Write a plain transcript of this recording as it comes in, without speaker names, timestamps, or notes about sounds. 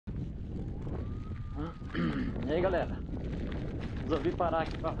E aí galera, resolvi parar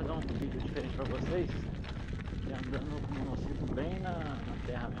aqui para fazer um vídeo diferente para vocês, e andando com o monociclo bem na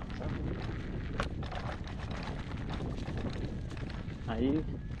terra mesmo, sabe? Aí,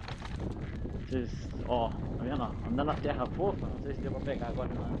 vocês, ó, tá vendo? Ó, andando na terra fofa, não sei se deu para pegar agora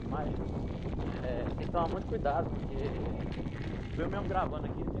na imagem, tem que tomar muito cuidado, porque eu mesmo gravando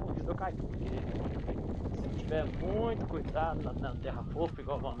aqui tem um risco de eu cair, porque se não tiver muito cuidado na terra fofa,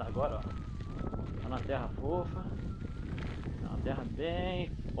 igual eu vou andar agora, ó, tá na terra fofa. É uma terra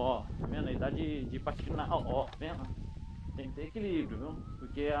bem, ó, tá vendo? Aí dá de patinar, ó, tá vendo? Tem que ter equilíbrio, viu?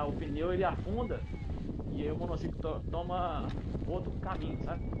 Porque o pneu ele afunda e aí o monociclo toma outro caminho,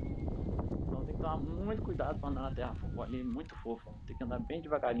 sabe? Então tem que tomar muito cuidado para andar na terra fofa ali, muito fofa. Tem que andar bem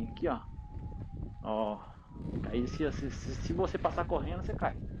devagarinho aqui, ó. Ó, aí se você passar correndo, você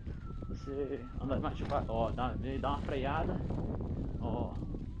cai. Se você andar mais devagar, ó, dá uma freada, ó,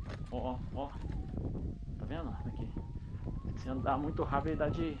 ó, tá vendo? Aqui. Se andar muito rápido, ele dá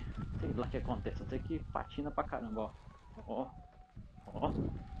de. Sei lá o que acontece. Até que patina pra caramba, ó. Ó,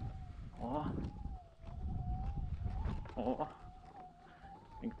 ó, ó.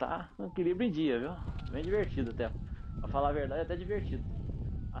 Tem que estar no equilíbrio em dia, viu? Bem divertido até. Pra falar a verdade, é até divertido.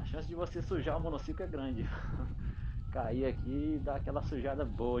 A chance de você sujar o monociclo é grande. Cair aqui e dar aquela sujada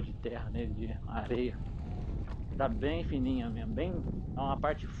boa de terra nele, de areia. Tá bem fininha mesmo, bem. É uma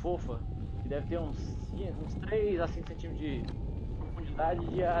parte fofa, que deve ter uns 3 a 5 centímetros de profundidade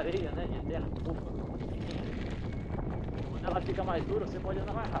de areia, né? De terra fofa, fininha. Quando ela fica mais dura, você pode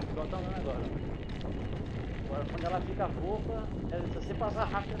andar mais rápido, igual tá andando agora. Agora, quando ela fica fofa, se você passar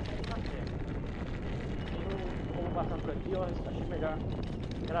rápido, é só na terra. Eu vou passando por aqui, ó, achei melhor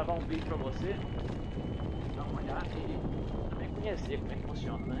gravar um vídeo pra você, dar uma olhada e também conhecer como é que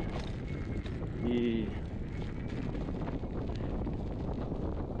funciona, né? E,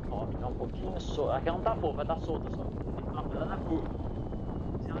 ó, ficar um pouquinho solta. Aqui ela não tá fofa, vai tá solta só. Tem que tomar cuidado na curva.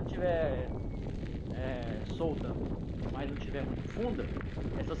 Se ela tiver solta, mas não tiver muito funda,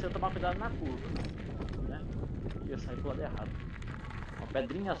 é só você tomar cuidado na curva, né? Ia sair pro lado errado. Ó,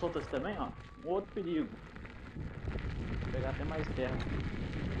 pedrinhas soltas também, ó. Um outro perigo. Vou pegar até mais terra.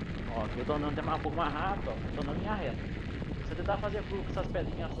 Ó, aqui eu tô andando até um pouco mais rápido, ó. Eu tô andando em linha reta. Se você tentar fazer curva com essas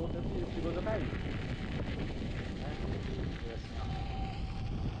pedrinhas soltas, é perigoso eu cair. Né? E assim, ó.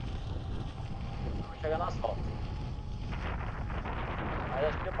 Vou chegar no asfalto. Mas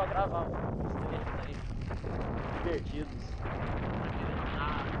acho que deu pra gravar uns trechos aí divertidos. Tá querendo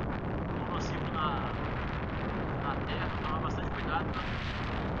andar com o monociclo na terra, tomar bastante cuidado pra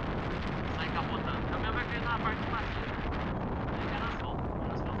sair capotando. Eu mesmo vai cair na parte de madeira, nem que é na asfalto. No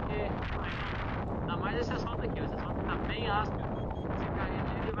asfalto porque ainda mais esse asfalto aqui, ó. Esse asfalto tá bem áspero. Se cair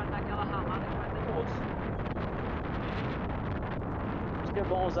nele vai dar aquela ralada que vai até no osso. Por isso que é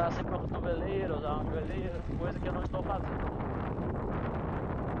bom usar sempre uma cotoveleira, usar uma joelheira, coisa que eu não estou fazendo.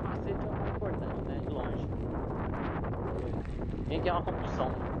 O macete é o mais importante, né? De longe. Ninguém quer uma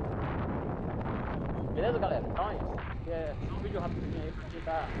concussão. Beleza, galera? Então é isso. Aqui é só um vídeo rapidinho aí pra quem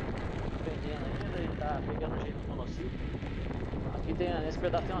tá aprendendo ainda e tá pegando o jeito do monociclo. Aqui tem, nesse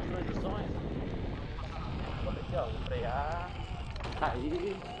pedaço tem umas transições. Agora aqui, ó, vou frear,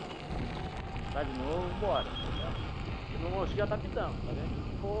 cair, vai de novo, bora. E meu monociclo já tá pitando, tá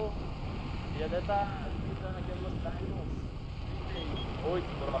vendo? Piscou, já deve estar pitando aqui a velocidade de uns 38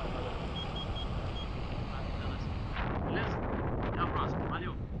 por